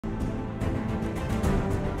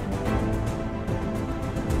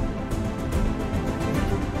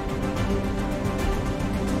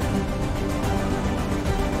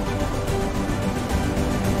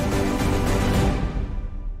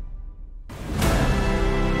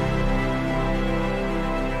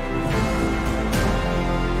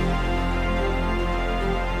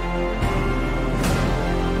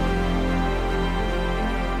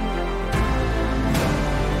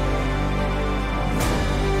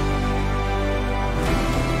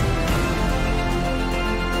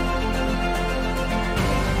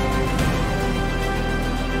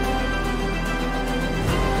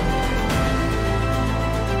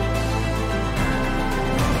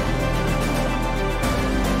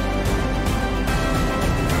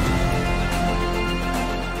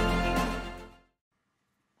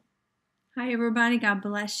Hi, everybody. God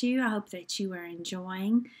bless you. I hope that you are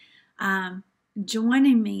enjoying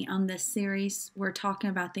joining me on this series. We're talking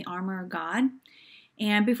about the armor of God.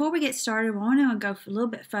 And before we get started, I want to go a little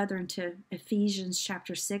bit further into Ephesians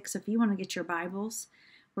chapter 6. If you want to get your Bibles,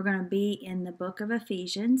 we're going to be in the book of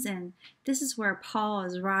Ephesians. And this is where Paul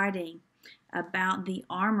is writing about the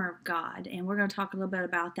armor of God, and we're going to talk a little bit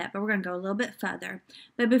about that, but we're going to go a little bit further.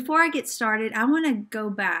 But before I get started, I want to go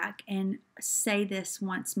back and say this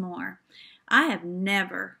once more. I have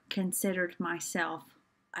never considered myself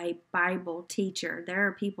a Bible teacher. There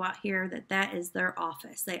are people out here that is their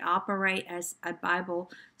office. They operate as a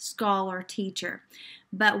Bible scholar teacher.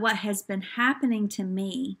 But what has been happening to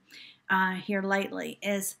me here lately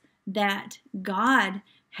is that God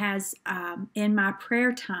has, in my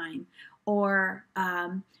prayer time, or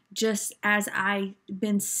just as I've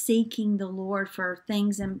been seeking the Lord for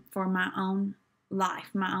things and for my own life,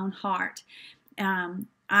 my own heart,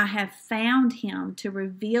 I have found Him to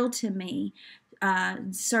reveal to me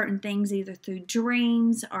certain things either through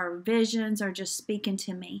dreams or visions or just speaking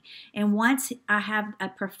to me. And once I have a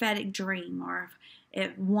prophetic dream, or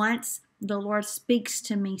once the Lord speaks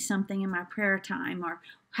to me something in my prayer time, or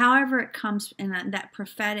however it comes in that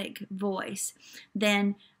prophetic voice,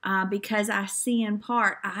 then because I see in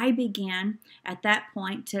part, I begin at that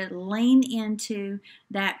point to lean into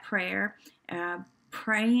that prayer,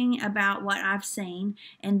 praying about what I've seen,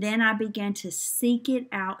 and then I begin to seek it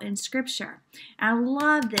out in Scripture. I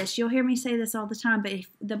love this. You'll hear me say this all the time, but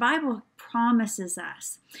the Bible promises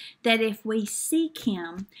us that if we seek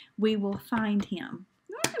Him, we will find Him.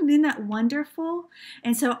 Isn't that wonderful?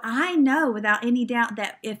 And so I know without any doubt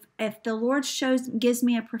that if the Lord gives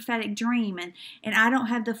me a prophetic dream and I don't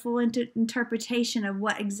have the full interpretation of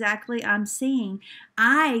what exactly I'm seeing,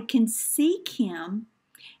 I can seek Him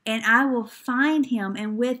and I will find Him.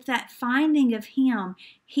 And with that finding of Him,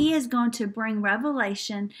 He is going to bring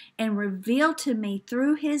revelation and reveal to me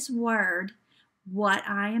through His Word what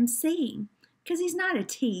I am seeing. Because He's not a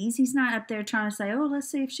tease. He's not up there trying to say, oh, let's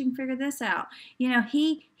see if she can figure this out. You know,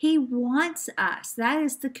 He wants us. That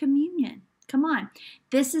is the communion. Come on.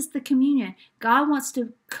 This is the communion. God wants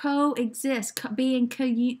to coexist, be in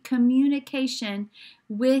communication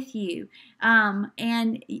with you,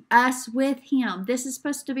 and us with Him. This is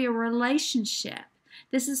supposed to be a relationship.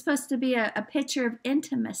 This is supposed to be a picture of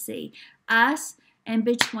intimacy, us and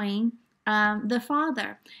between the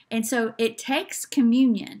Father. And so it takes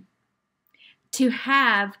communion to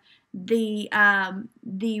have the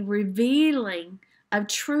revealing of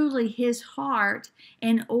truly His heart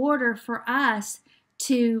in order for us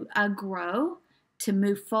to grow, to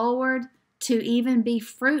move forward, to even be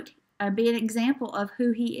fruit, be an example of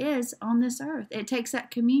who He is on this earth. It takes that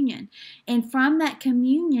communion. And from that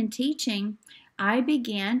communion teaching, I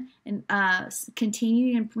began and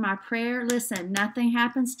continued in my prayer. Listen, nothing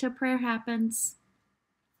happens till prayer happens.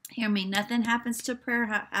 Hear me, nothing happens till prayer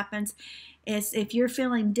happens. It's if you're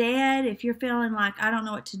feeling dead, if you're feeling like I don't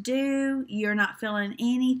know what to do, you're not feeling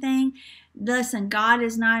anything. Listen, God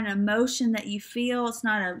is not an emotion that you feel. It's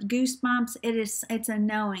not a goosebumps. It's a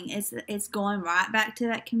knowing. It's going right back to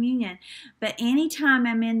that communion. But anytime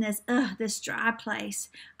I'm in this dry place,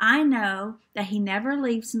 I know that He never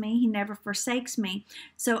leaves me. He never forsakes me.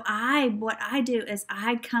 So what I do is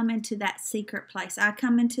I come into that secret place. I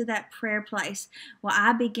come into that prayer place where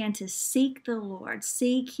I begin to seek the Lord,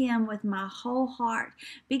 seek Him with my whole heart,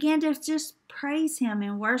 begin to just praise Him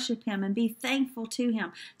and worship Him and be thankful to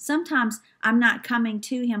Him. Sometimes I'm not coming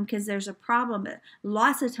to Him because there's a problem, but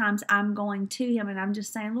lots of times I'm going to Him and I'm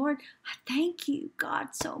just saying, Lord, I thank you, God,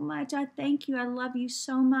 so much. I thank you. I love you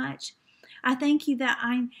so much. I thank you that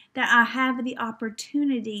I have the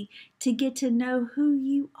opportunity to get to know who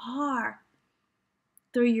you are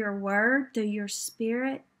through your word, through your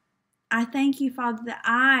Spirit. I thank you, Father,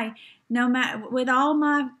 that no matter, with all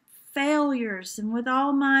my failures and with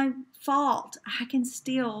all my fault, I can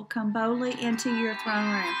still come boldly into your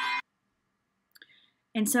throne room.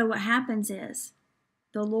 And so what happens is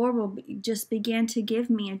the Lord will just begin to give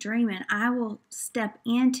me a dream, and I will step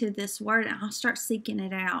into this word and I'll start seeking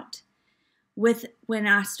it out. When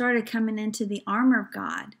I started coming into the armor of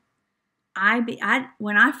God,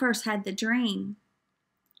 when I first had the dream,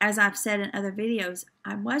 as I've said in other videos,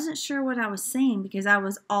 I wasn't sure what I was seeing because I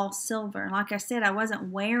was all silver. Like I said, I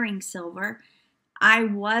wasn't wearing silver. I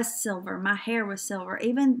was silver. My hair was silver.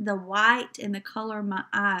 Even the white and the color of my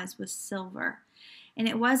eyes was silver. And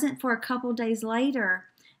it wasn't for a couple days later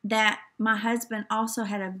that my husband also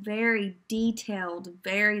had a very detailed,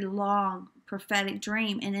 very long prophetic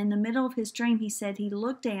dream. And in the middle of his dream, he said he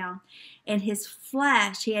looked down and he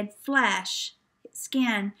had flesh,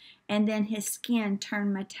 skin, and then his skin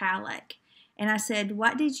turned metallic. And I said,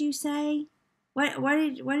 what did you say? What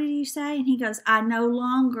did you say? And he goes, I no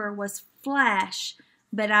longer was flesh,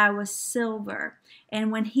 but I was silver.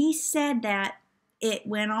 And when he said that, it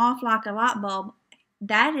went off like a light bulb.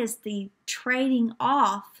 That is the trading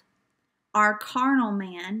off our carnal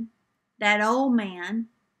man, that old man,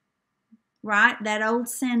 right? That old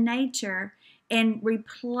sin nature, and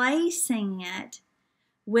replacing it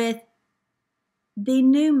with the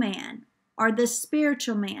new man, or the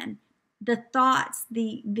spiritual man, the thoughts,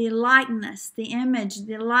 the likeness, the image,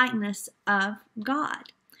 the likeness of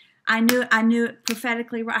God. I knew it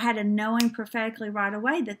prophetically. I had a knowing prophetically right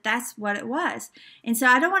away that that's what it was. And so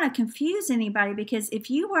I don't want to confuse anybody, because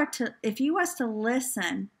if you was to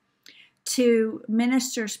listen to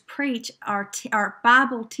ministers preach, or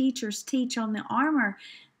Bible teachers teach on the armor,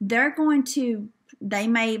 they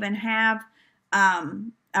may even have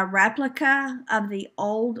a replica of the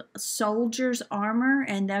old soldier's armor,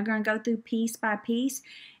 and they're going to go through piece by piece.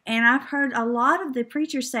 And I've heard a lot of the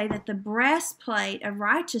preachers say that the breastplate of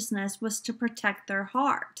righteousness was to protect their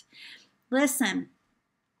heart. Listen,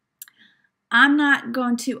 I'm not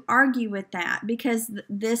going to argue with that, because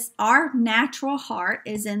our natural heart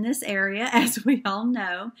is in this area, as we all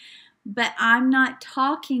know. But I'm not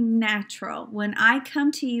talking natural. When I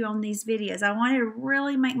come to you on these videos, I want to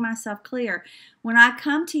really make myself clear. When I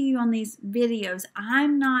come to you on these videos,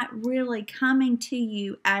 I'm not really coming to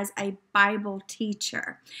you as a Bible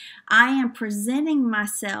teacher. I am presenting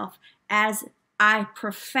myself as I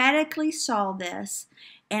prophetically saw this,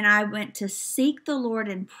 and I went to seek the Lord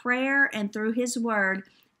in prayer and through His Word,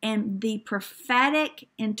 and the prophetic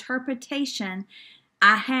interpretation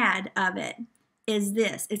I had of it is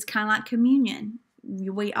this. It's kind of like communion.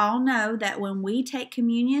 We all know that when we take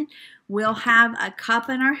communion, we'll have a cup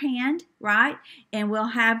in our hand, right? And we'll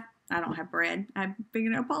have, I don't have bread, I have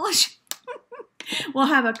fingernail polish. We'll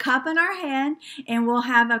have a cup in our hand, and we'll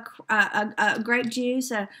have a grape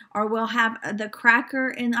juice, or we'll have the cracker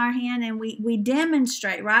in our hand, and we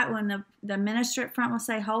demonstrate, right? When the minister at front will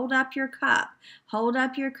say, hold up your cup, hold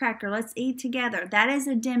up your cracker, let's eat together. That is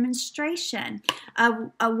a demonstration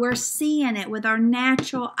of we're seeing it with our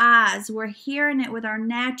natural eyes. We're hearing it with our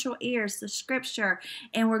natural ears, the scripture,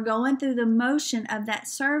 and we're going through the motion of that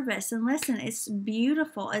service. And listen, it's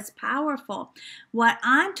beautiful. It's powerful. What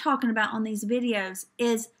I'm talking about on these videos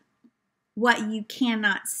is what you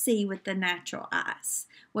cannot see with the natural eyes,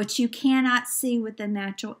 what you cannot see with the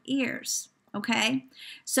natural ears. Okay,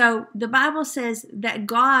 so the Bible says that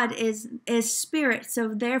God is spirit,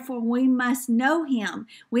 so therefore we must know Him.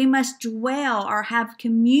 We must dwell or have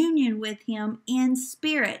communion with Him in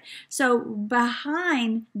spirit. So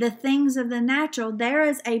behind the things of the natural, there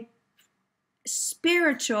is a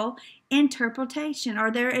spiritual interpretation,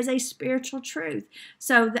 or there is a spiritual truth.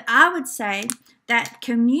 So I would say that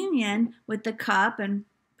communion with the cup, and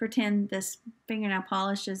pretend this fingernail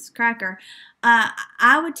polish is cracker,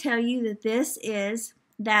 I would tell you that this is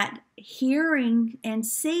that hearing and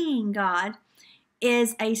seeing God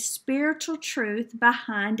is a spiritual truth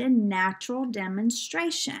behind a natural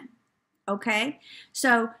demonstration. Okay?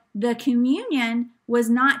 So the communion was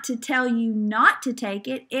not to tell you not to take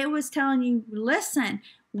it. It was telling you, listen,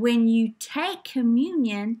 when you take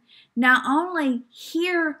communion, not only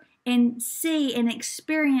hear and see and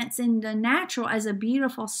experience in the natural as a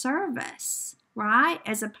beautiful service, right?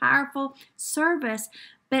 As a powerful service,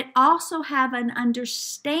 but also have an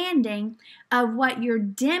understanding of what you're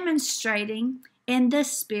demonstrating in the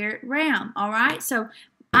spirit realm, all right? So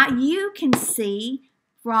you can see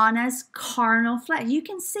Rana's carnal flesh. You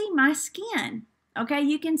can see my skin, okay?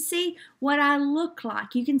 You can see what I look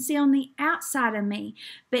like. You can see on the outside of me.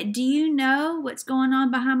 But do you know what's going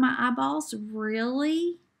on behind my eyeballs?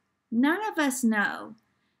 Really? None of us know.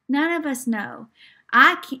 None of us know.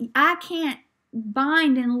 I can't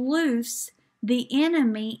bind and loose the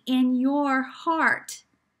enemy in your heart.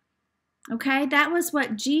 Okay, that was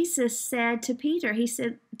what Jesus said to Peter. He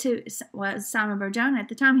said to Simon Bar-Jonah at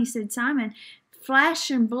the time, he said, Simon, flesh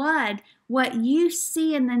and blood, what you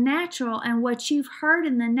see in the natural and what you've heard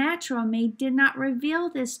in the natural me did not reveal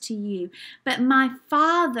this to you. But my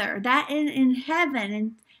Father, that in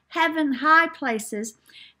heaven high places,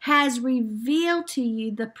 has revealed to you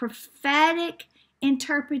the prophetic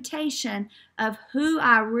interpretation of who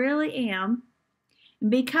I really am.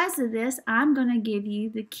 Because of this, I'm going to give you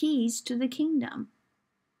the keys to the kingdom.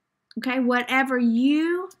 Okay, whatever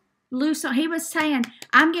you loose on, he was saying,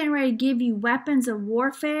 I'm getting ready to give you weapons of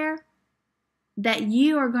warfare that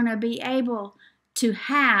you are going to be able to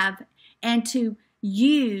have and to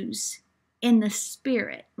use in the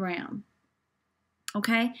spirit realm.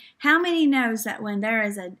 Okay, how many knows that when there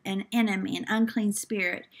is an enemy, an unclean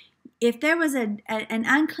spirit, if there was an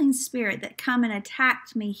unclean spirit that come and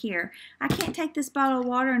attacked me here, I can't take this bottle of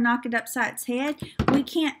water and knock it upside its head.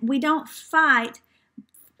 We don't fight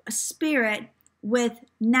a spirit with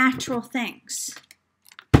natural things.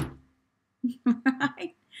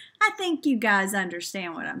 Right? I think you guys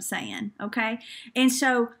understand what I'm saying, okay? And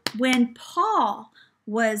so when Paul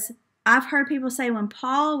was, I've heard people say when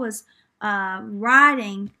Paul was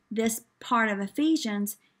writing this part of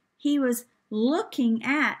Ephesians, he was looking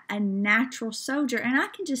at a natural soldier. And I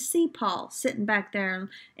can just see Paul sitting back there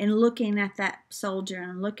and looking at that soldier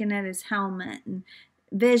and looking at his helmet and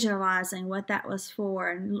visualizing what that was for,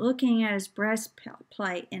 and looking at his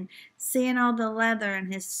breastplate and seeing all the leather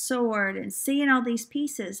and his sword and seeing all these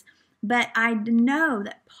pieces. But I know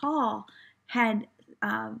that Paul had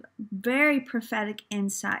very prophetic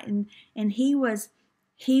insight, and he was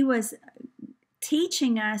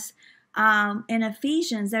teaching us in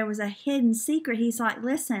Ephesians. There was a hidden secret. He's like,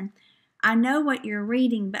 listen, I know what you're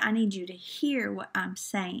reading, but I need you to hear what I'm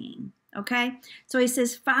saying. Okay? So he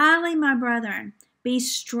says, finally, my brethren, be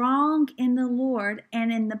strong in the Lord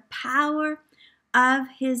and in the power of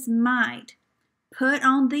his might. Put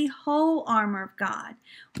on the whole armor of God.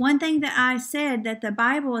 One thing that I said, that the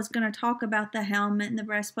Bible is going to talk about the helmet and the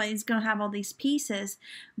breastplate. It's going to have all these pieces.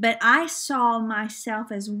 But I saw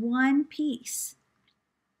myself as one piece.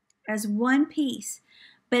 As one piece.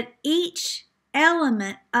 But each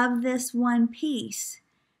element of this one piece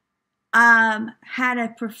had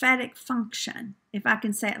a prophetic function, if I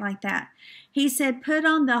can say it like that. He said, put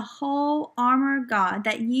on the whole armor of God,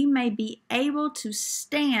 that you may be able to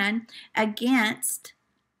stand against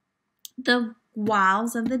the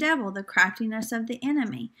wiles of the devil, the craftiness of the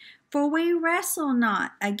enemy. For we wrestle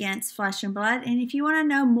not against flesh and blood. And if you want to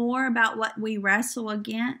know more about what we wrestle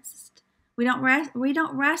against, we don't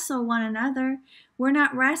wrestle one another. We're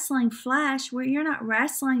not wrestling flesh. You're not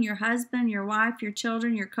wrestling your husband, your wife, your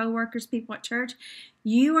children, your co-workers, people at church.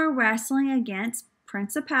 You are wrestling against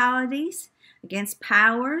principalities, against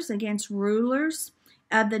powers, against rulers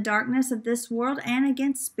of the darkness of this world, and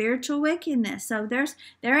against spiritual wickedness. So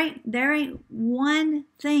there ain't one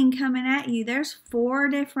thing coming at you. There's 4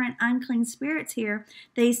 different unclean spirits here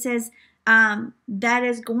that he says that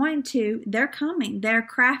is going to, they're coming. They're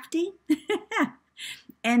crafty.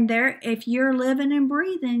 And if you're living and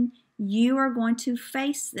breathing, you are going to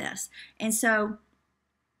face this. And so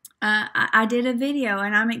I did a video,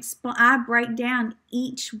 and I break down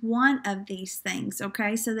each one of these things,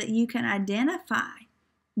 okay, so that you can identify,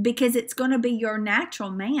 because it's going to be your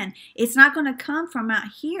natural man. It's not going to come from out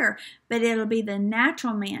here, but it'll be the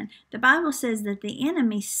natural man. The Bible says that the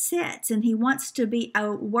enemy sits and he wants to be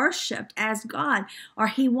worshipped as God, or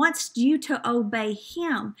he wants you to obey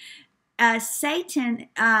him. Satan,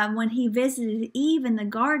 when he visited Eve in the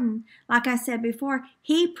garden, like I said before,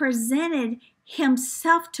 he presented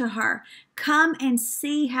himself to her. Come and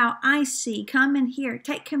see how I see. Come and hear.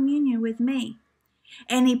 Take communion with me.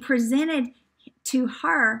 And he presented to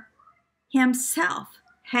her himself.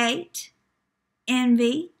 Hate,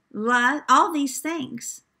 envy, love, all these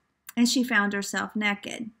things. And she found herself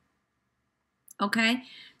naked. Okay?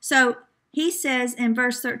 So he says in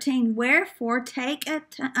verse 13, wherefore take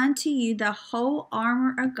unto you the whole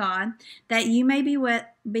armor of God, that you may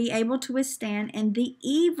be able to withstand in the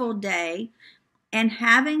evil day, and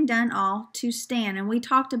having done all, to stand. And we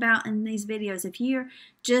talked about in these videos, if you're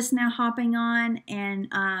just now hopping on and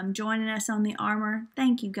joining us on the armor,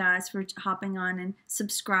 thank you guys for hopping on and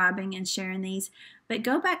subscribing and sharing these. But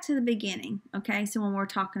go back to the beginning, okay? So when we're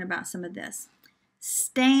talking about some of this.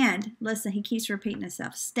 Stand, listen, he keeps repeating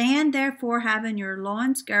himself. Stand therefore, having your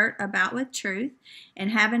loins girt about with truth,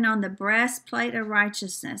 and having on the breastplate of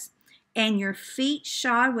righteousness, and your feet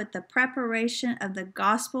shod with the preparation of the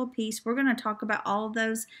gospel of peace. We're going to talk about all of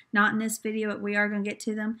those, not in this video, but we are going to get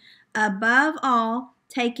to them. Above all,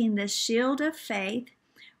 taking the shield of faith,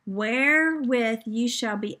 wherewith you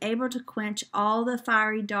shall be able to quench all the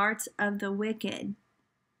fiery darts of the wicked.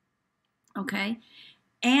 Okay?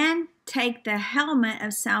 And take the helmet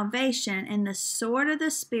of salvation and the sword of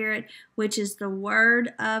the Spirit, which is the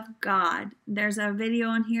word of God. There's a video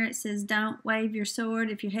on here. It says, don't wave your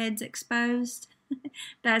sword if your head's exposed.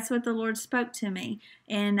 That's what the Lord spoke to me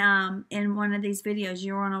in one of these videos.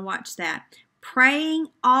 You want to watch that. Praying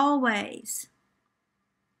always.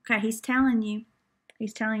 Okay, he's telling you.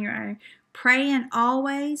 He's telling you. Praying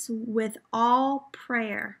always with all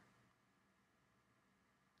prayer.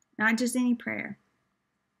 Not just any prayer.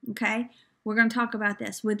 Okay, we're going to talk about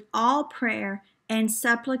this. With all prayer and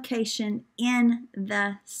supplication in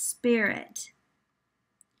the Spirit.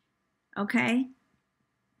 Okay?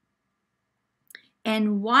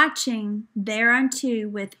 and watching thereunto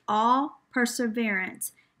with all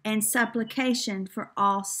perseverance and supplication for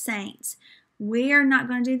all saints. We are not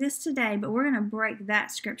going to do this today, but we're going to break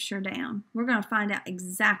that scripture down. We're going to find out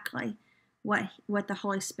exactly what the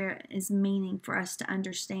Holy Spirit is meaning for us to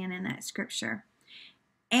understand in that scripture.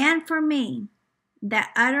 And for me,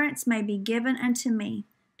 that utterance may be given unto me,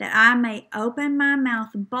 that I may open my mouth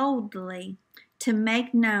boldly to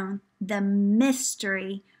make known the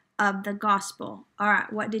mystery of the gospel. All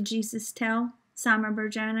right, what did Jesus tell Simon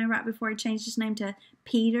Bar-Jonah right before he changed his name to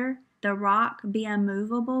Peter, the rock? Be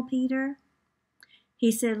unmovable, Peter.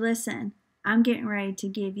 He said, listen, I'm getting ready to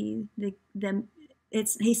give you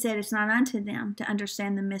he said, it's not unto them to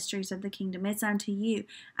understand the mysteries of the kingdom. It's unto you.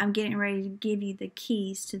 I'm getting ready to give you the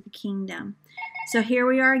keys to the kingdom. So here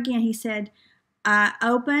we are again. He said, I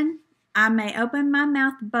may open my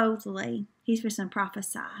mouth boldly. He's going to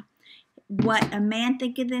prophesy. What a man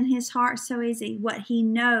thinketh in his heart, so is he. What he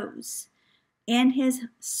knows in his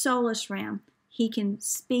soulish realm, he can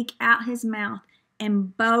speak out his mouth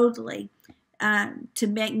and boldly to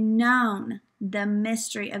make known the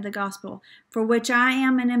mystery of the gospel, for which I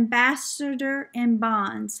am an ambassador in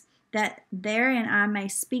bonds, that therein I may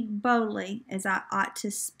speak boldly as I ought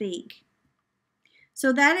to speak.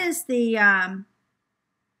 So that is the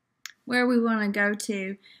where we want to go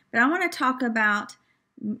to. But I want to talk about,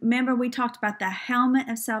 remember we talked about the helmet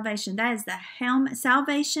of salvation. That is the helmet.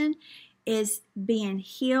 Salvation is being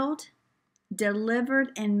healed,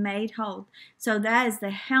 delivered, and made whole. So that is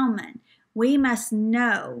the helmet. We must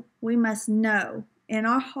know in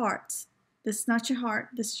our hearts, this is not your heart,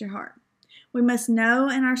 this is your heart. We must know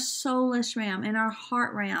in our soulish realm, in our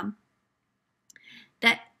heart realm,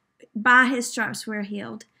 that by his stripes we're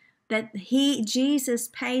healed. That Jesus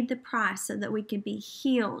paid the price so that we could be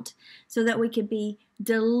healed, so that we could be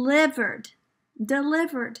delivered,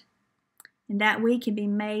 and that we can be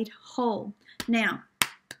made whole. Now,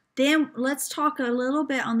 then let's talk a little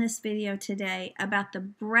bit on this video today about the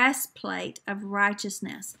breastplate of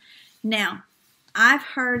righteousness. Now, I've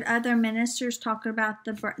heard other ministers talk about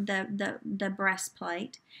the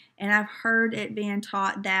breastplate, and I've heard it being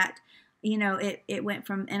taught that, you know, it went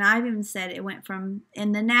from, and I've even said it went from,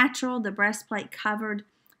 in the natural, the breastplate covered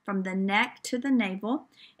from the neck to the navel,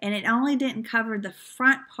 and it only didn't cover the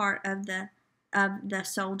front part of the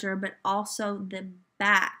soldier, but also the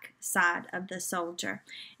back side of the soldier.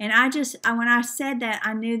 And when I said that,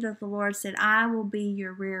 I knew that the Lord said, I will be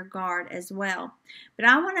your rear guard as well. But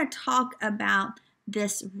I want to talk about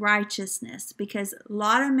this righteousness, because a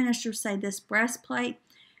lot of ministers say this breastplate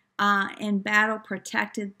in battle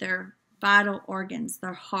protected their vital organs,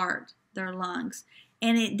 their heart, their lungs.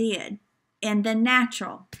 And it did. In the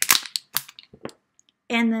natural,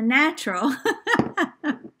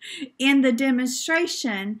 in the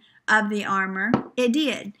demonstration of the armor, it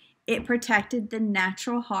did. It protected the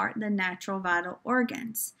natural heart, the natural vital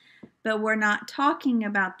organs. But we're not talking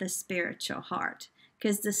about the spiritual heart,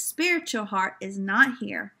 because the spiritual heart is not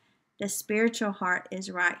here. The spiritual heart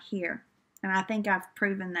is right here. And I think I've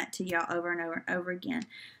proven that to y'all over and over and over again.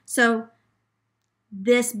 So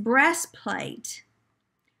this breastplate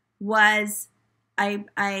was a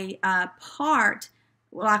part,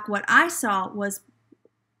 like what I saw was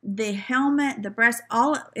the helmet, the breast,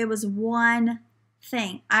 it was one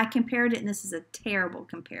thing. I compared it, and this is a terrible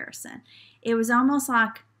comparison. It was almost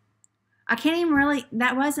like, I can't even really,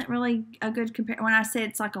 that wasn't really a good comparison when I said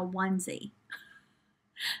it's like a onesie.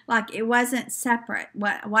 Like it wasn't separate,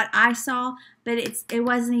 what I saw, but it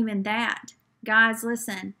wasn't even that. Guys,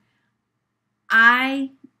 listen,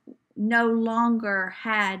 I no longer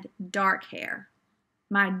had dark hair.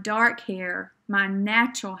 My dark hair, my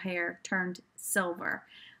natural hair turned silver.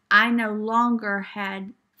 I no longer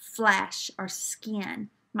had flesh or skin.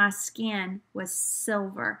 My skin was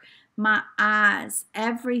silver. My eyes,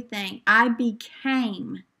 everything. I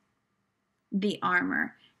became the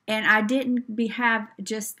armor. And I didn't have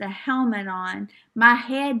just the helmet on. My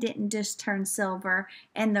head didn't just turn silver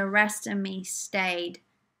and the rest of me stayed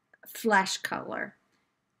flesh color.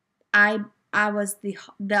 I was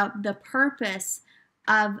the purpose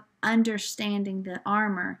of understanding the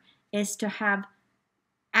armor is to have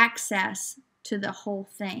access to the whole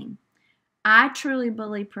thing. I truly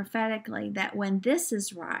believe prophetically that when this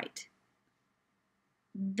is right,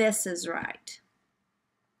 this is right.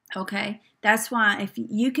 Okay? That's why if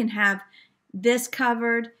you can have this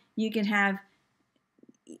covered, you can have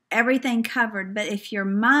everything covered, but if your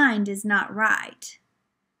mind is not right,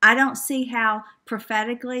 I don't see how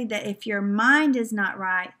prophetically that if your mind is not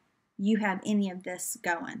right, you have any of this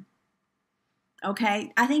going.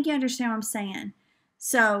 Okay? I think you understand what I'm saying.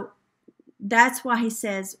 So That's why he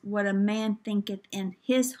says, what a man thinketh in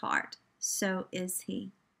his heart, so is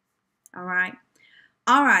he. All right.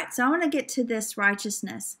 All right. So I want to get to this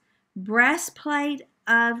righteousness. Breastplate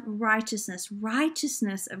of righteousness,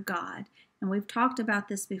 righteousness of God. And we've talked about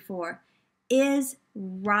this before, is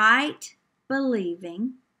right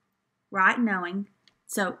believing, right knowing.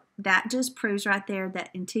 So that just proves right there that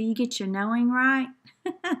until you get your knowing right,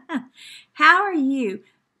 how are you?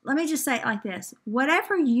 Let me just say it like this.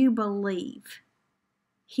 Whatever you believe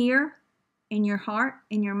here in your heart,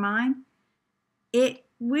 in your mind, it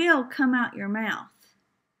will come out your mouth.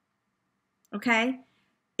 Okay?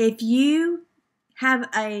 If you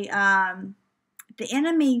have the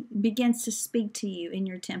enemy begins to speak to you in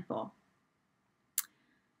your temple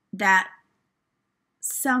that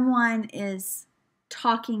someone is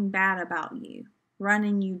talking bad about you,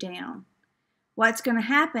 running you down. What's going to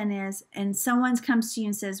happen is, and someone comes to you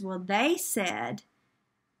and says, well, they said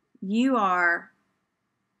you are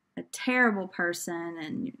a terrible person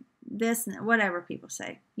and this and whatever people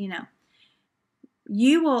say, the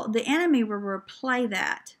enemy will replay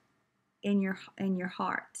that in your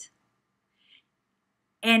heart.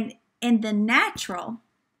 And in the natural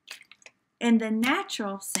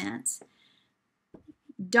sense,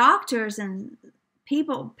 doctors and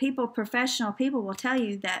professional people will tell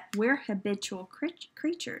you that we're habitual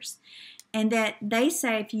creatures. And that they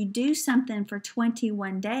say if you do something for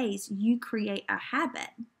 21 days, you create a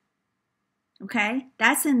habit. Okay?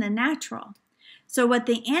 That's in the natural. So what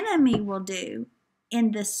the enemy will do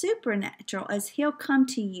in the supernatural is he'll come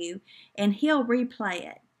to you and he'll replay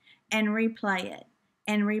it and replay it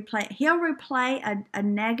and replay it. He'll replay a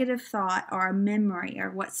negative thought or a memory or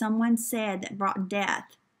what someone said that brought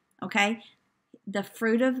death. Okay? The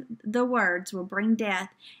fruit of the words will bring death,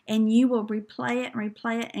 and you will replay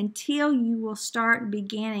it until you will start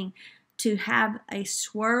beginning to have a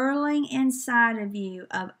swirling inside of you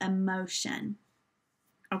of emotion.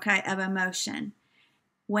 Okay, of emotion.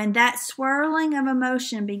 When that swirling of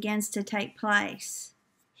emotion begins to take place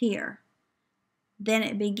here, then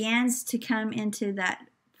it begins to come into that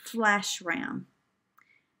flesh realm.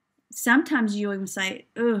 Sometimes you even say,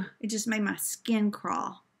 "Ugh, it just made my skin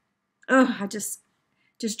crawl. Ugh, just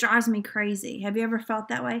drives me crazy." Have you ever felt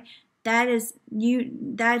that way? That's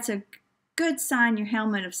a good sign your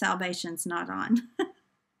helmet of salvation's not on.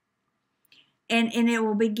 and it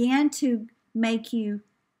will begin to make you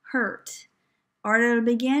hurt, or it'll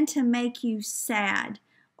begin to make you sad,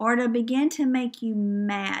 or it'll begin to make you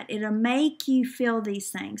mad. It'll make you feel these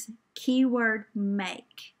things. Keyword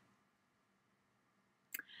make.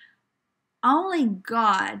 Only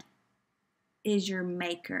God is your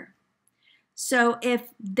maker. So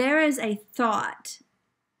if there is a thought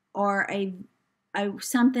or a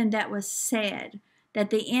something that was said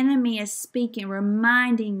that the enemy is speaking,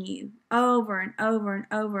 reminding you over and over and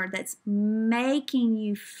over, that's making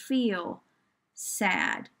you feel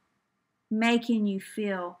sad, making you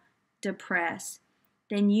feel depressed,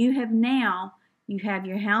 then you have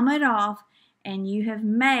your helmet off and you have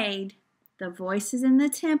made the voices in the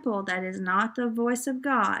temple that is not the voice of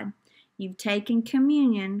God. You've taken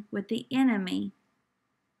communion with the enemy,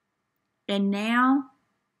 and now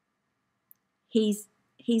he's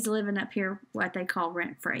living up here what they call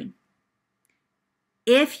rent-free.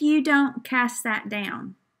 If you don't cast that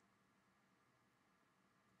down,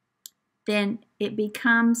 then it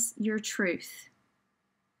becomes your truth.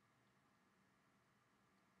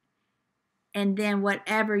 And then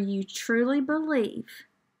whatever you truly believe,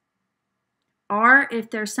 or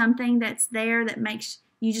if there's something that's there that makes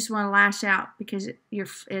you just want to lash out because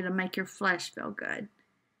it'll make your flesh feel good,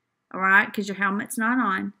 all right, because your helmet's not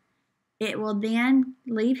on, it will then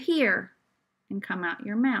leave here and come out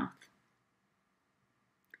your mouth.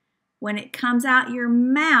 When it comes out your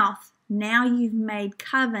mouth, now you've made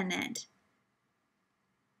covenant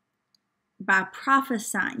by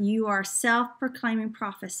prophesying. You are self-proclaiming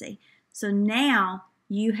prophecy. So now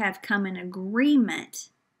you have come in agreement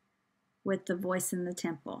with the voice in the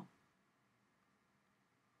temple.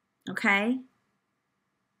 Okay?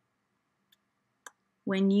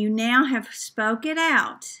 When you now have spoke it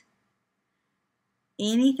out,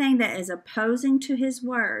 anything that is opposing to his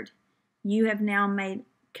word, you have now made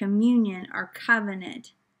communion or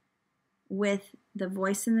covenant with the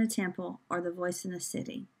voice in the temple or the voice in the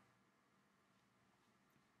city.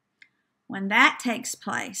 When that takes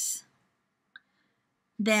place,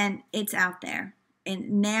 then it's out there.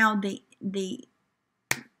 And now the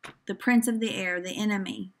prince of the air, the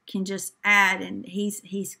enemy, can just add, and he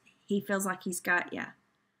feels like he's got you.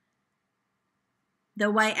 The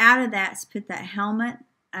way out of that is put that helmet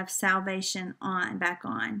of salvation back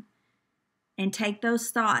on, and take those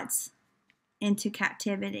thoughts into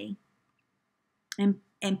captivity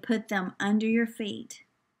and put them under your feet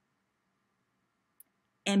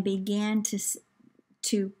and begin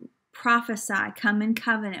to prophesy, come in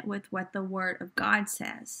covenant with what the Word of God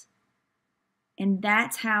says. And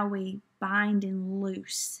that's how we bind and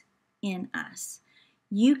loose in us.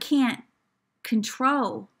 You can't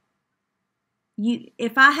control.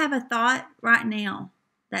 If I have a thought right now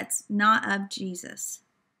that's not of Jesus,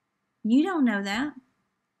 you don't know that.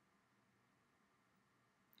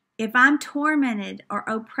 If I'm tormented or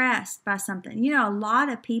oppressed by something, a lot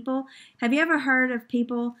of people, have you ever heard of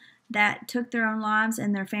people that took their own lives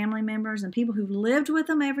and their family members and people who lived with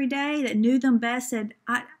them every day that knew them best said,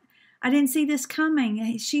 I didn't see this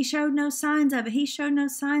coming. She showed no signs of it. He showed no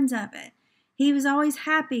signs of it. He was always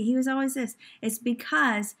happy. He was always this. It's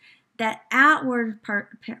because that outward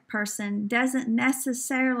person doesn't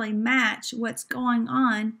necessarily match what's going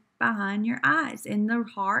on behind your eyes, in their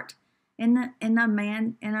heart, in a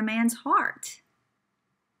man's heart.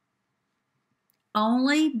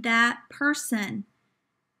 Only that person,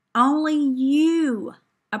 only you.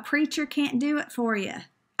 A preacher can't do it for you.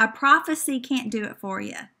 A prophecy can't do it for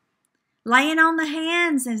you. Laying on the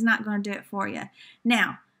hands is not going to do it for you.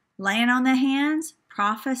 Now, laying on the hands,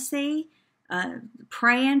 prophecy,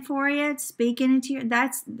 praying for you, speaking into you,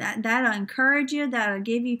 that'll encourage you, that'll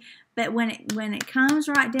give you. But when it comes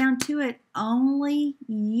right down to it, only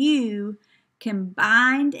you can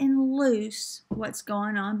bind and loose what's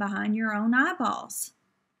going on behind your own eyeballs.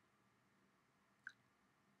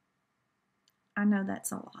 I know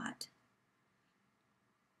that's a lot.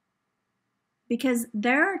 Because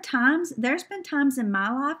there's been times in my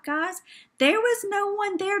life, guys, there was no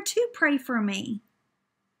one there to pray for me.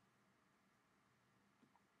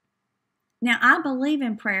 Now, I believe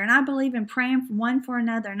in prayer, and I believe in praying one for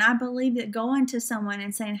another, and I believe that going to someone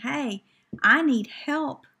and saying, hey, I need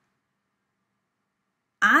help.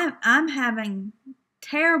 I'm having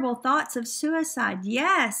terrible thoughts of suicide.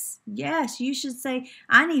 Yes, you should say,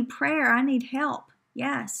 I need prayer, I need help.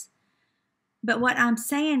 Yes. But what I'm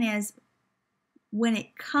saying is, when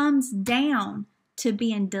it comes down to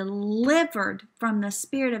being delivered from the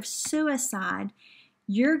spirit of suicide,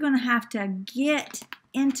 you're going to have to get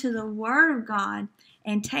into the Word of God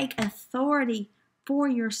and take authority for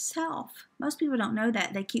yourself. Most people don't know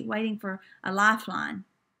that. They keep waiting for a lifeline.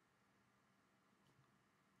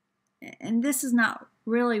 And this is not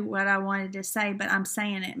really what I wanted to say, but I'm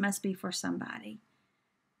saying it must be for somebody.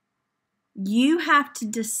 You have to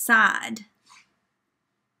decide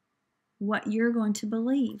what you're going to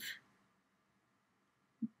believe.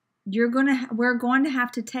 We're going to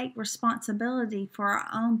have to take responsibility for our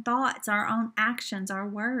own thoughts, our own actions, our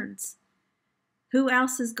words. Who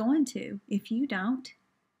else is going to if you don't?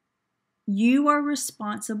 You are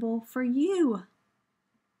responsible for you.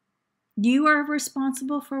 You are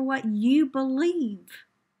responsible for what you believe.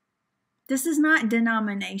 This is not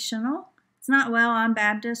denominational. It's not, well, I'm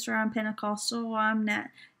Baptist or I'm Pentecostal or I'm not.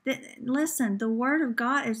 Listen, the Word of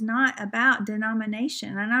God is not about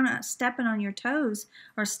denomination, and I'm not stepping on your toes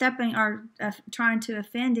or trying to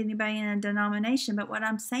offend anybody in a denomination. But what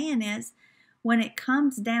I'm saying is, when it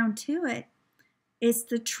comes down to it, it's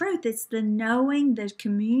the truth. It's the knowing, the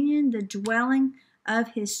communion, the dwelling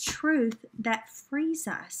of His truth that frees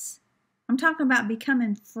us. I'm talking about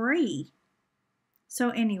becoming free. So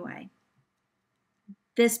anyway,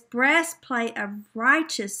 this breastplate of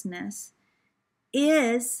righteousness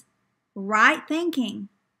is right thinking.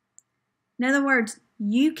 In other words,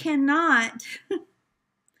 you cannot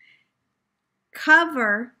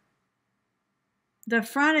cover the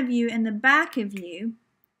front of you and the back of you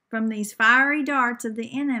from these fiery darts of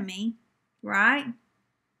the enemy, right?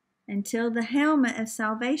 Until the helmet of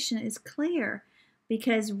salvation is clear,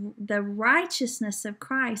 because the righteousness of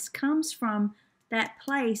Christ comes from that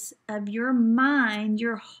place of your mind,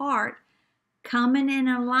 your heart, coming in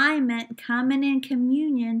alignment, coming in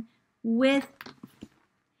communion with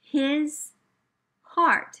His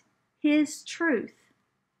heart, His truth.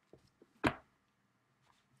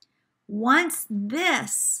 Once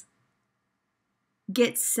this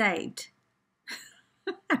gets saved,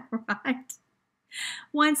 right?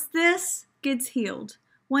 Once this gets healed,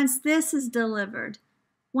 once this is delivered,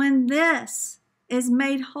 when this is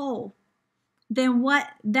made whole, then what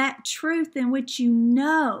that truth in which you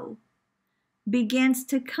know begins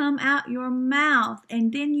to come out your mouth,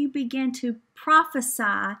 and then you begin to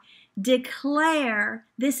prophesy, declare.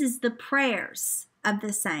 This is the prayers of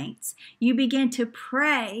the saints. You begin to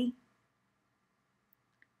pray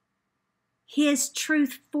His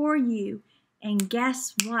truth for you, and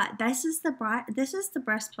guess what? This is the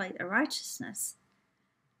breastplate of righteousness.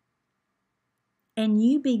 And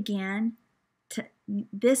you begin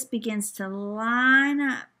this begins to line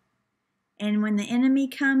up. And when the enemy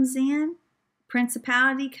comes in,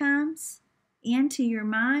 principality comes into your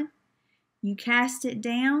mind, you cast it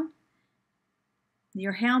down,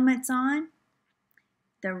 your helmet's on,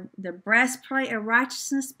 the breastplate of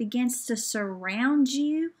righteousness begins to surround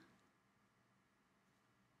you,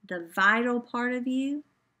 the vital part of you,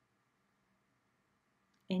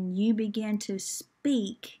 and you begin to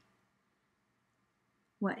speak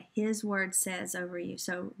what His Word says over you.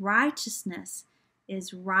 So righteousness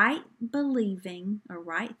is right believing, or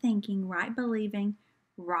right thinking, right believing,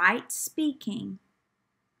 right speaking.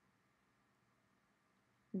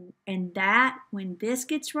 And that, when this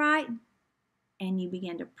gets right, and you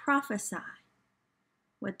begin to prophesy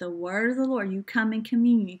with the word of the Lord, you come in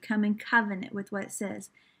communion, you come in covenant with what it says,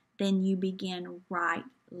 then you begin right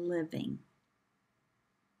living.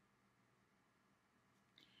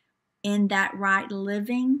 In that right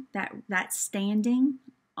living, that standing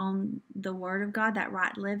on the Word of God, that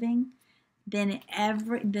right living, then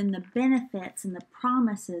the benefits and the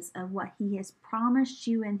promises of what He has promised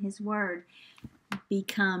you in His Word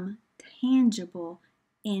become tangible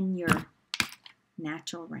in your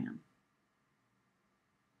natural realm.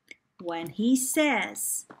 When He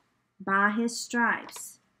says, by His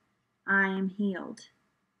stripes, I am healed.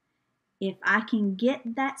 If I can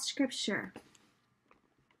get that scripture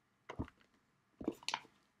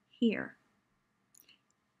here,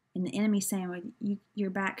 and the enemy saying, well, your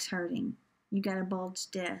back's hurting, you got a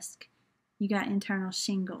bulged disc, you got internal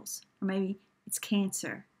shingles, or maybe it's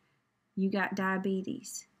cancer, you got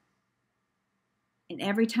diabetes. And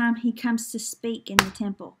every time he comes to speak in the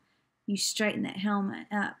temple, you straighten that helmet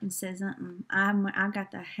up and says, I've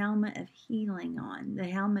got the helmet of healing on, the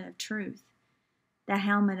helmet of truth, the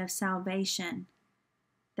helmet of salvation,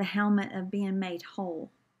 the helmet of being made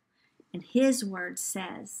whole. And His Word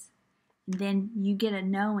says, and then you get a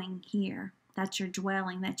knowing here. That's your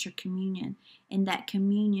dwelling, that's your communion. And that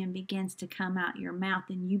communion begins to come out your mouth,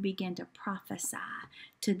 and you begin to prophesy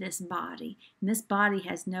to this body. And this body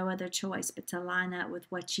has no other choice but to line up with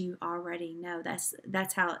what you already know.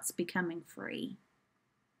 That's how it's becoming free.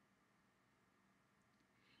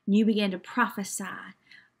 And you begin to prophesy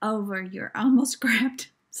over your, I almost grabbed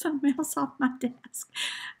something else off my desk.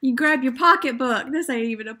 You grab your pocketbook. This ain't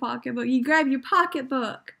even a pocketbook. You grab your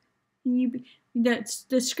pocketbook. And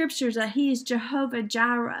the scriptures that He is Jehovah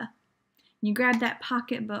Jireh. You grab that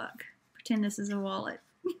pocketbook. Pretend this is a wallet.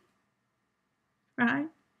 Right?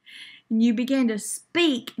 And you begin to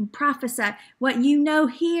speak and prophesy what you know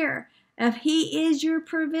here. If He is your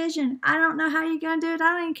provision, I don't know how you're going to do it.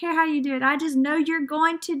 I don't even care how you do it. I just know you're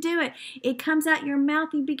going to do it. It comes out your mouth.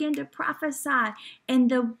 You begin to prophesy. And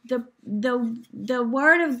the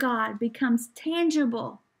Word of God becomes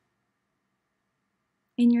tangible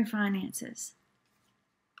in your finances.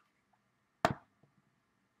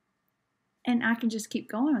 And I can just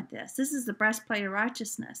keep going with this. This is the breastplate of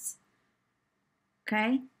righteousness.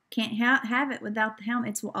 Okay? Can't have it without the helmet.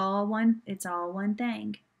 It's all one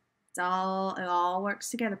thing. It all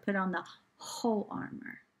works together. Put on the whole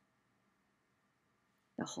armor.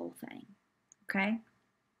 The whole thing. Okay?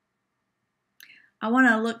 I want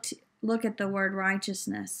to look at the word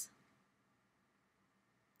righteousness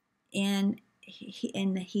in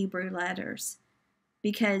the Hebrew letters,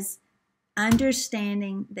 because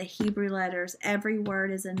understanding the Hebrew letters, every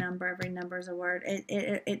word is a number, every number is a word.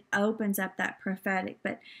 It opens up that prophetic.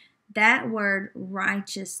 But that word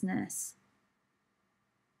righteousness,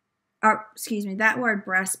 that word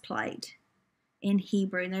breastplate in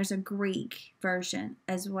Hebrew, and there's a Greek version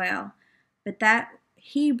as well, but that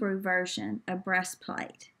Hebrew version of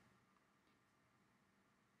breastplate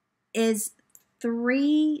is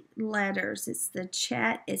 3 letters. It's the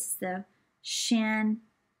chet, it's the shin,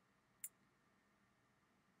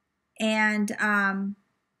 and I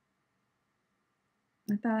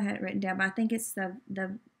thought I had it written down, but I think it's the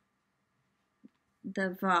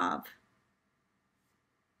vav.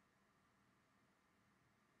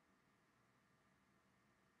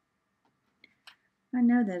 I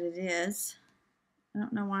know that it is. I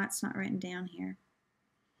don't know why it's not written down here.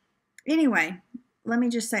 Anyway, let me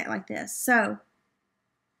just say it like this. So,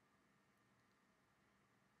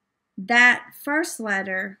 that first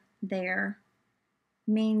letter there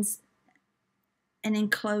means an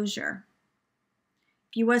enclosure.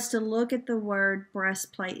 If you was to look at the word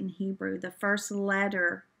breastplate in Hebrew, the first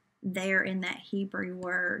letter there in that Hebrew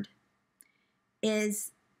word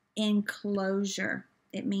is enclosure.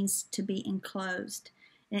 It means to be enclosed.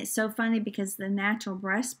 And it's so funny because the natural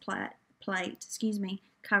breastplate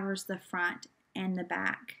covers the front and the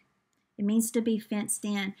back. It means to be fenced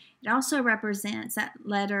in. It also represents, that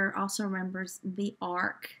letter also remembers the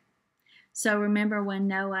ark. So remember when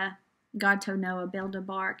God told Noah, build a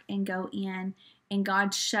bark and go in, and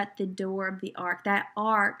God shut the door of the ark. That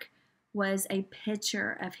ark was a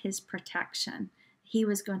picture of his protection. He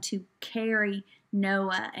was going to carry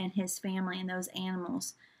Noah and his family and those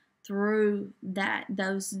animals through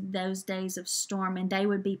those days of storm, and they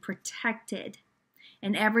would be protected.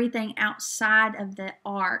 And everything outside of the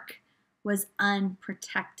ark was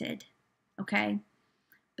unprotected. Okay?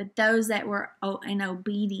 But those that were in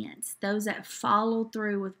obedience, those that followed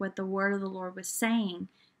through with what the word of the Lord was saying,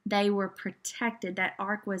 they were protected. That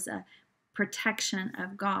ark was a protection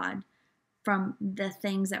of God from the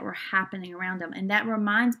things that were happening around them. And that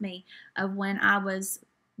reminds me of when I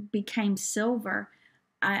became silver.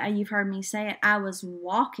 You've heard me say it. I was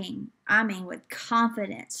walking, with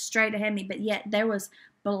confidence straight ahead of me, but yet there was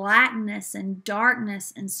blackness and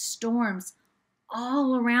darkness and storms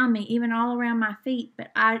all around me, even all around my feet.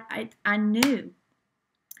 But I knew.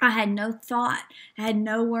 I had no thought. I had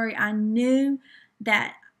no worry. I knew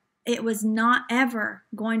that it was not ever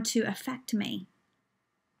going to affect me.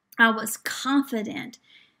 I was confident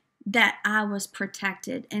that I was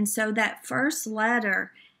protected. And so that first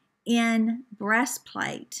letter in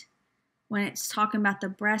Breastplate, when it's talking about the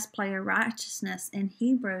breastplate of righteousness in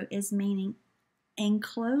Hebrew, is meaning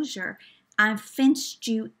enclosure. I fenced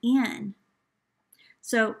you in.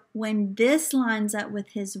 So when this lines up with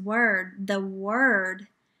his word, the word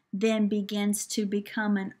then begins to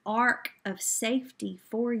become an ark of safety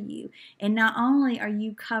for you. And not only are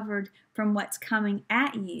you covered from what's coming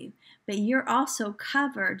at you, but you're also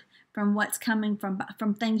covered from what's coming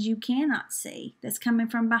from things you cannot see, that's coming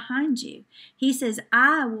from behind you. He says,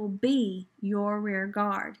 I will be your rear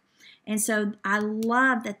guard. And so I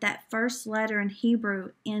love that first letter in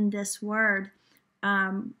Hebrew in this word,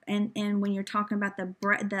 and when you're talking about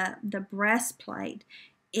the breastplate,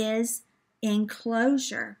 is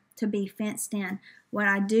enclosure, to be fenced in. What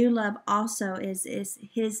I do love also is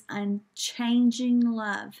his unchanging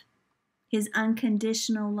love, his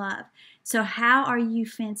unconditional love. So how are you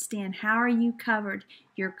fenced in? How are you covered?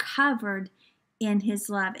 You're covered in his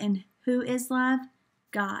love. And who is love?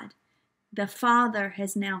 God. The Father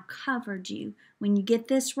has now covered you. When you get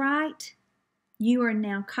this right, you are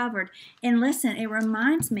now covered. And listen, it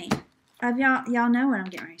reminds me of y'all know what I'm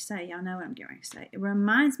getting ready to say. Y'all know what I'm getting ready to say. It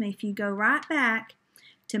reminds me, if you go right back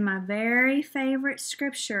to my very favorite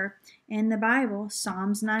scripture in the Bible,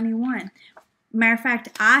 Psalms 91. Matter of fact,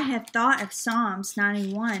 I have thought of Psalms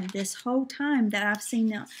 91 this whole time that I've seen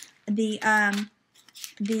the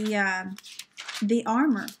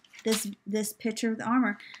armor, this picture of the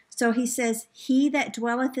armor. So he says, he that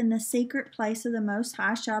dwelleth in the secret place of the Most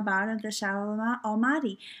High shall abide under the shadow of the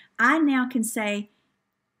Almighty. I now can say,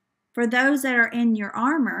 for those that are in your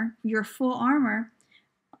armor, your full armor,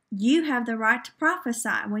 you have the right to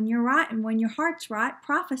prophesy. When you're right and when your heart's right,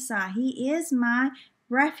 prophesy. He is my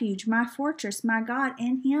refuge, my fortress, my God.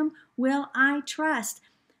 In him will I trust.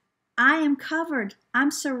 I am covered.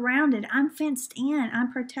 I'm surrounded. I'm fenced in.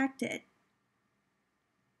 I'm protected.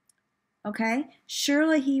 Okay?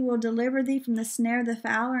 Surely he will deliver thee from the snare of the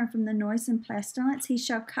fowler and from the noisome pestilence. He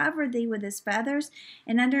shall cover thee with his feathers,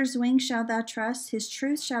 and under his wings shalt thou trust. His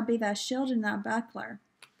truth shall be thy shield and thy buckler.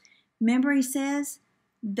 Remember, he says,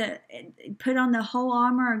 put on the whole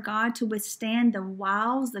armor of God to withstand the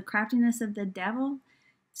wiles, the craftiness of the devil,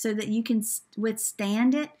 so that you can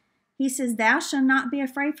withstand it. He says, thou shalt not be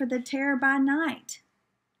afraid for the terror by night.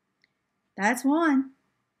 That's one.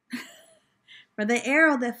 For the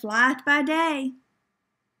arrow that flieth by day,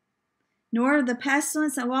 nor the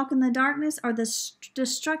pestilence that walk in the darkness, or the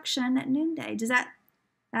destruction at noonday. Does that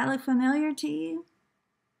look familiar to you?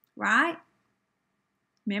 Right?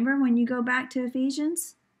 Remember when you go back to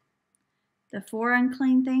Ephesians? The 4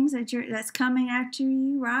 unclean things that's coming after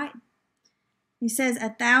you, right? He says,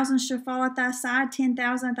 1,000 shall fall at thy side,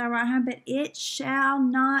 10,000 at thy right hand, but it shall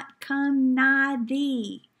not come nigh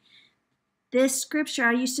thee. This scripture,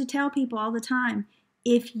 I used to tell people all the time,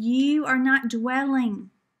 if you are not dwelling,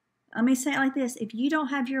 let me say it like this, if you don't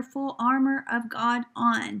have your full armor of God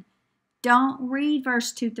on, don't read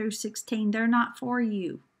verse 2 through 16. They're not for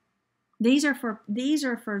you. These are for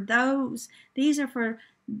those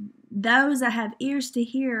that have ears to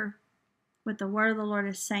hear what the word of the Lord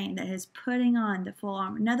is saying, that is putting on the full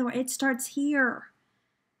armor. In other words, it starts here.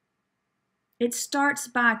 It starts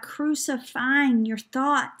by crucifying your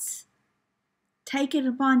thoughts. Take it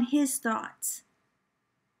upon his thoughts.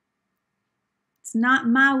 It's not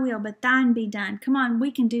my will, but thine be done. Come on,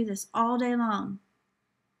 we can do this all day long.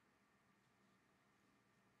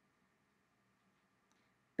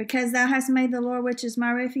 Because thou hast made the Lord, which is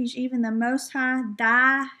my refuge, even the Most High,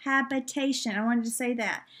 thy habitation. I wanted to say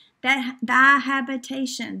that. That thy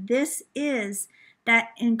habitation. This is that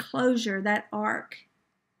enclosure, that ark.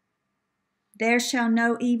 There shall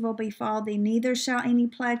no evil befall thee, neither shall any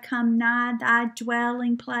plague come nigh thy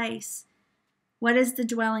dwelling place. What is the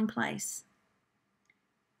dwelling place?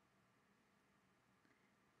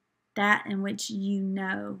 That in which you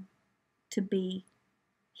know to be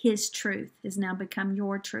His truth has now become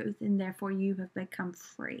your truth, and therefore you have become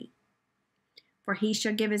free. For He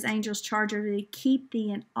shall give His angels charge over thee, keep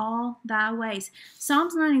thee in all thy ways.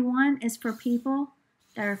 Psalms 91 is for people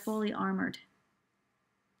that are fully armored.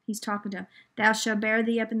 He's talking to them. Thou shalt bear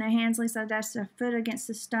thee up in their hands, lest thou dash thy foot against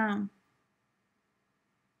a stone.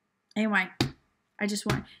 Anyway, I just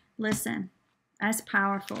want, listen, that's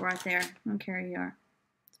powerful right there. I don't care who you are.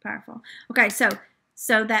 It's powerful. Okay,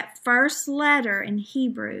 so that first letter in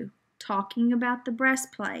Hebrew, talking about the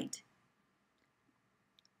breastplate,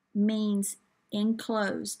 means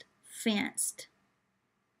enclosed, fenced.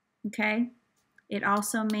 Okay? It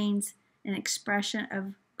also means an expression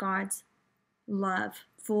of God's love,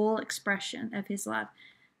 full expression of His love.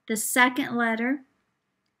 The second letter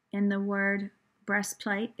in the word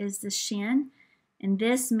breastplate is the shin, and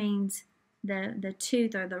this means the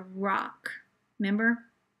tooth or the rock. Remember,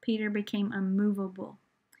 Peter became unmovable.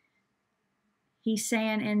 He's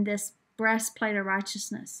saying in this breastplate of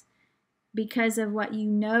righteousness, because of what you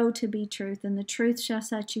know to be truth, and the truth shall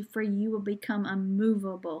set you free, you will become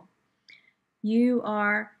unmovable. You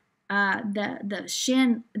are the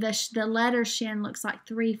shin. The letter shin looks like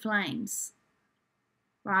 3 flames,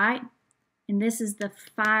 right? And this is the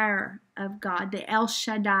fire of God, the El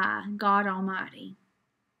Shaddai, God Almighty,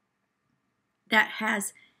 that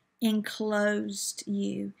has enclosed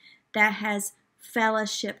you, that has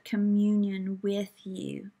fellowship, communion with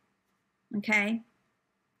you. Okay?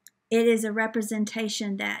 It is a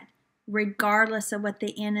representation that regardless of what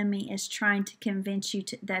the enemy is trying to convince you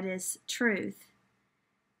to, that is truth,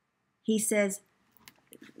 He says,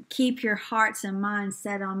 keep your hearts and minds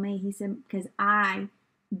set on me. He said, because I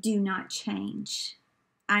do not change.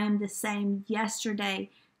 I am the same yesterday,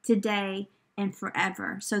 today, and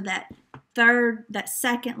forever. So that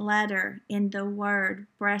second letter in the word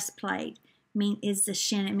breastplate is the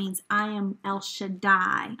shin. It means I am El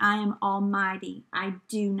Shaddai. I am Almighty. I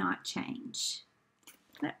do not change.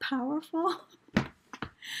 Isn't that powerful?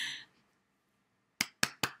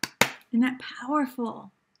 Isn't that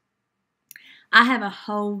powerful? I have a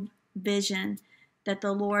whole vision that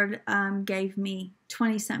the Lord gave me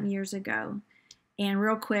 20-something years ago. And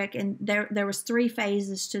real quick, and there was 3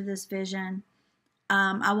 phases to this vision.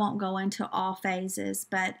 I won't go into all phases,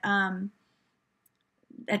 but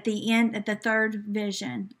at the end, at the third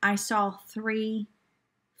vision, I saw 3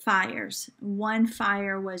 fires. One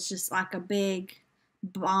fire was just like a big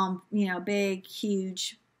bomb, big,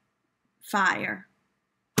 huge fire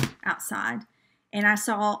outside. And I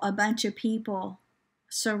saw a bunch of people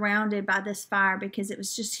surrounded by this fire because it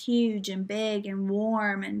was just huge and big and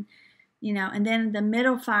warm, and and then the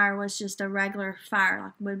middle fire was just a regular fire,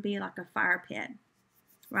 like would be like a fire pit,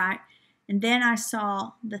 right? And then I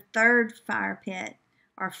saw the third fire pit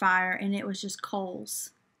or fire, and it was just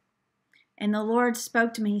coals. And the Lord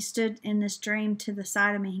spoke to me. He stood in this dream to the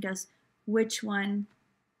side of me. He goes, which one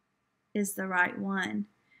is the right one?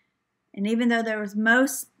 And even though there was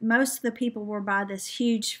most of the people were by this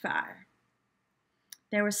huge fire,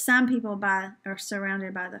 there were some people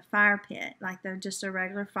surrounded by the fire pit, like they're just a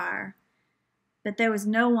regular fire. But there was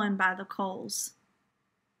no one by the coals.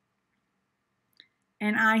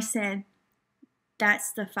 And I said,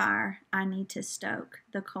 that's the fire I need to stoke,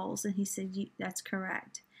 the coals. And He said, that's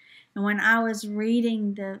correct. And when I was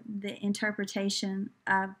reading the interpretation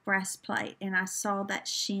of breastplate, and I saw that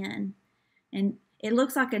shin, and it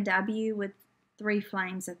looks like a W with 3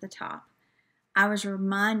 flames at the top, I was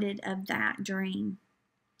reminded of that dream.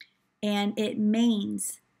 And it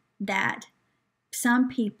means that some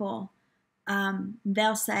people,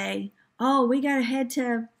 they'll say, oh, we got to head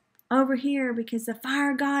to over here because the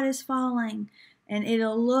fire of God is falling. And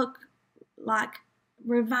it'll look like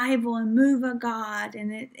revival and move of God,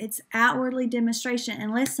 and it's outwardly demonstration.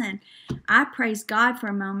 And listen, I praise God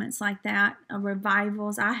for moments like that,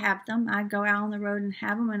 revivals. I have them. I go out on the road and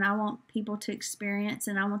have them, and I want people to experience,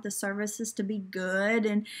 and I want the services to be good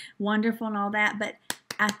and wonderful and all that. But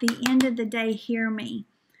at the end of the day, hear me.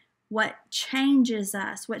 What changes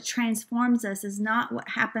us, what transforms us, is not what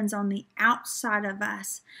happens on the outside of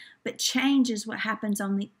us, but changes what happens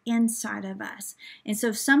on the inside of us. And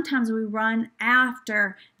so sometimes we run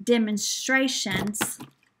after demonstrations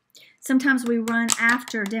Sometimes we run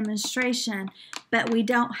after demonstration, but we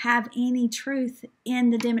don't have any truth in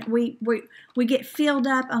the we get filled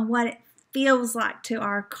up on what it feels like to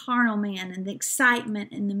our carnal man, and the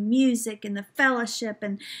excitement and the music and the fellowship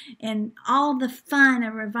and all the fun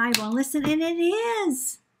of revival. And listen, and it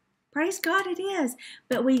is. Praise God, it is.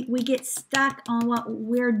 But we get stuck on what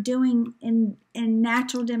we're doing in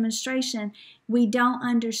natural demonstration. We don't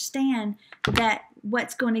understand that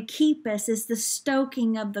what's going to keep us is the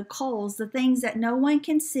stoking of the coals, the things that no one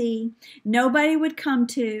can see, nobody would come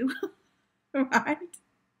to, right?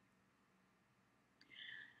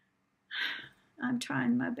 I'm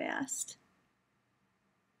trying my best.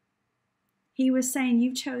 He was saying,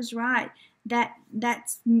 you chose right. That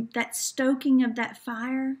stoking of that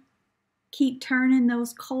fire, keep turning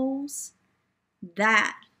those coals,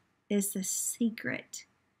 that is the secret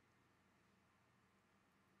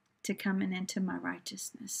to coming into my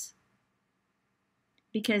righteousness.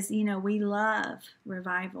 Because, we love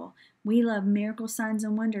revival. We love miracle signs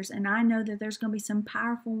and wonders. And I know that there's going to be some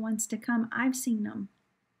powerful ones to come. I've seen them.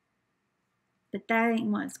 But that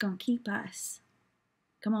ain't what's going to keep us.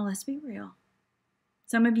 Come on, let's be real.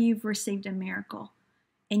 Some of you have received a miracle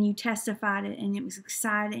and you testified it and it was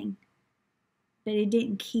exciting, but it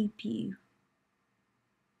didn't keep you.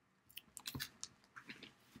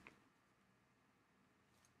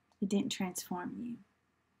 It didn't transform you.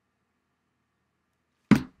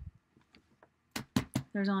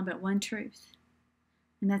 There's only but one truth,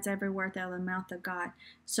 and that's every word out of the mouth of God.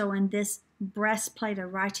 So in this breastplate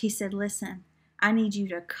of righteousness, he said, listen, I need you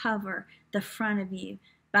to cover the front of you,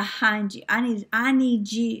 behind you. I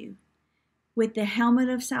need you with the helmet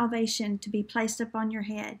of salvation to be placed upon your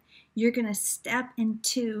head. You're going to step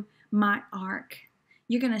into my ark.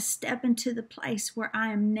 You're going to step into the place where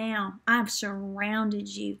I am now. I've surrounded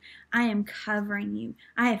you. I am covering you.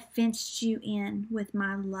 I have fenced you in with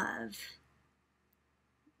my love.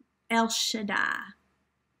 El Shaddai,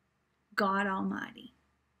 God Almighty,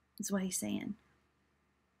 is what he's saying.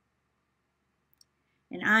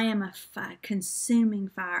 And I am a consuming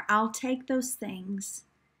fire. I'll take those things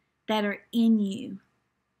that are in you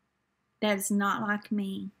that is not like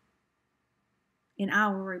me, and I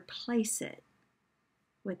will replace it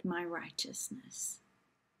with my righteousness.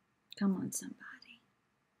 Come on, somebody.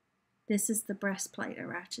 This is the breastplate of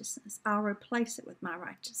righteousness. I'll replace it with my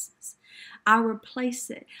righteousness. I'll replace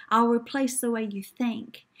it. I'll replace the way you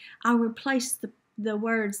think. I'll replace the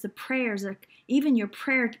words, the prayers, even your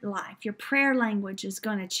prayer life. Your prayer language is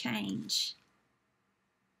going to change.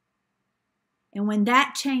 And when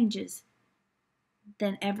that changes,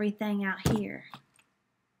 then everything out here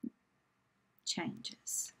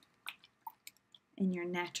changes. And your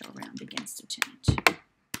natural realm begins to change.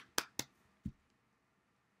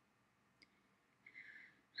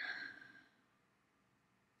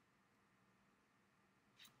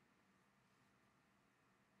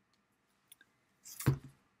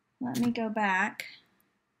 Let me go back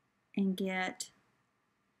and get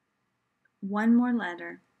one more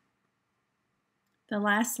letter. The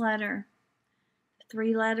last letter,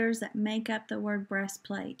 3 letters that make up the word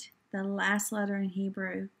breastplate, the last letter in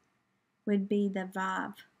Hebrew would be the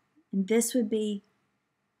Vav. And this would be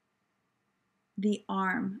the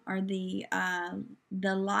arm, or the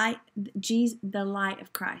light, the light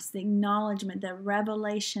of Christ, the acknowledgement, the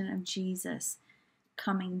revelation of Jesus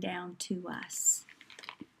coming down to us.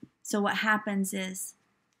 So what happens is,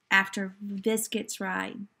 after this gets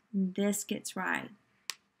right,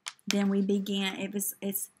 then we begin.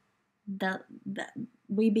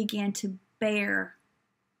 We began to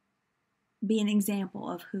be an example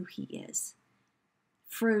of who He is.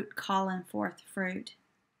 Fruit calling forth fruit.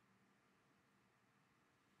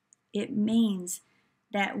 It means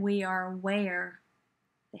that we are aware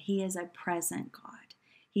that He is a present God.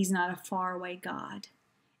 He's not a faraway God.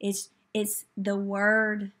 It's the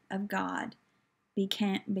Word of God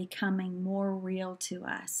becoming more real to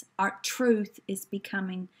us. Our truth is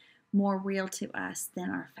becoming more real to us than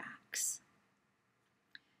our facts.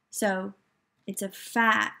 So it's a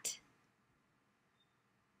fact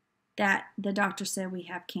that the doctor said we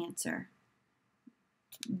have cancer.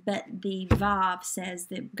 But the Vav says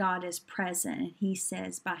that God is present, and He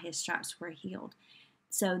says by His stripes we're healed.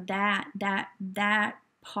 So that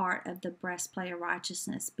part of the breastplate of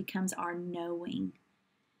righteousness becomes our knowing,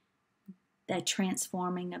 the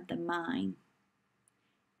transforming of the mind.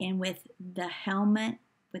 And with the helmet,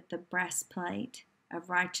 with the breastplate of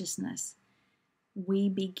righteousness, we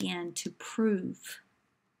begin to prove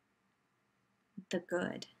the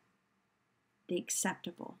good, the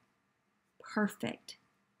acceptable, perfect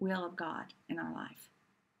will of God in our life.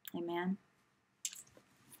 Amen.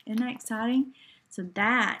 Isn't that exciting? So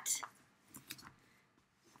that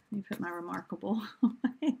Let me put my remarkable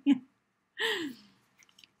away.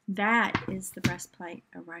 That is the breastplate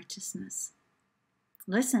of righteousness.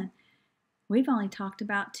 Listen, we've only talked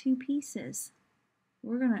about 2 pieces.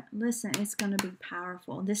 We're going to, listen, it's going to be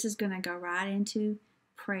powerful. This is going to go right into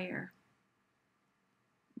prayer.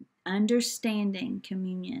 Understanding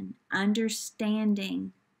communion,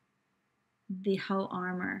 understanding the whole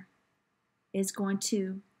armor is going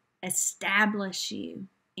to establish you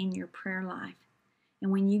in your prayer life.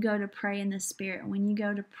 And when you go to pray in the Spirit, when you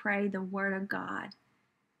go to pray the Word of God,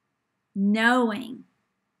 knowing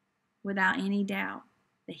without any doubt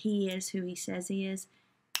that He is who He says He is,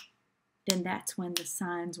 then that's when the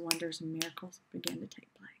signs, wonders, and miracles begin to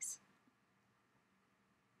take place.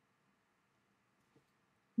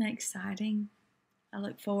 Isn't that exciting? I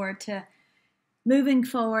look forward to moving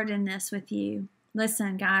forward in this with you.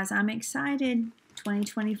 Listen, guys, I'm excited.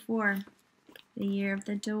 2024, the year of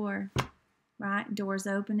the door, right? Doors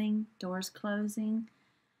opening, doors closing.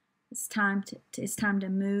 It's time to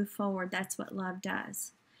move forward. That's what love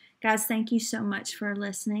does. Guys, thank you so much for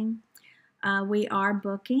listening. We are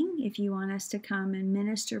booking. If you want us to come and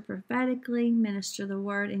minister prophetically, minister the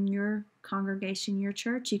word in your congregation, your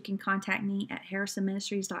church, you can contact me at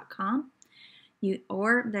harrisonministries.com.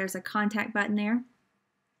 Or there's a contact button there.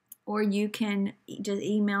 Or you can just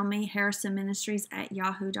email me,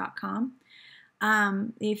 harrisonministries@yahoo.com.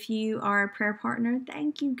 If you are a prayer partner,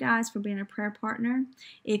 thank you guys for being a prayer partner.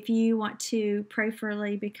 If you want to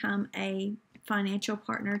prayerfully become a financial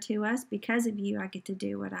partner to us, because of you, I get to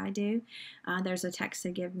do what I do. There's a text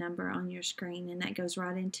to give number on your screen, and that goes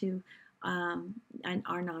right into our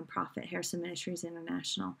nonprofit, Harrison Ministries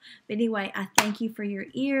International. But anyway, I thank you for your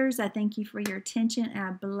ears. I thank you for your attention, and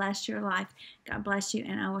I bless your life. God bless you,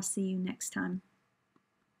 and I will see you next time.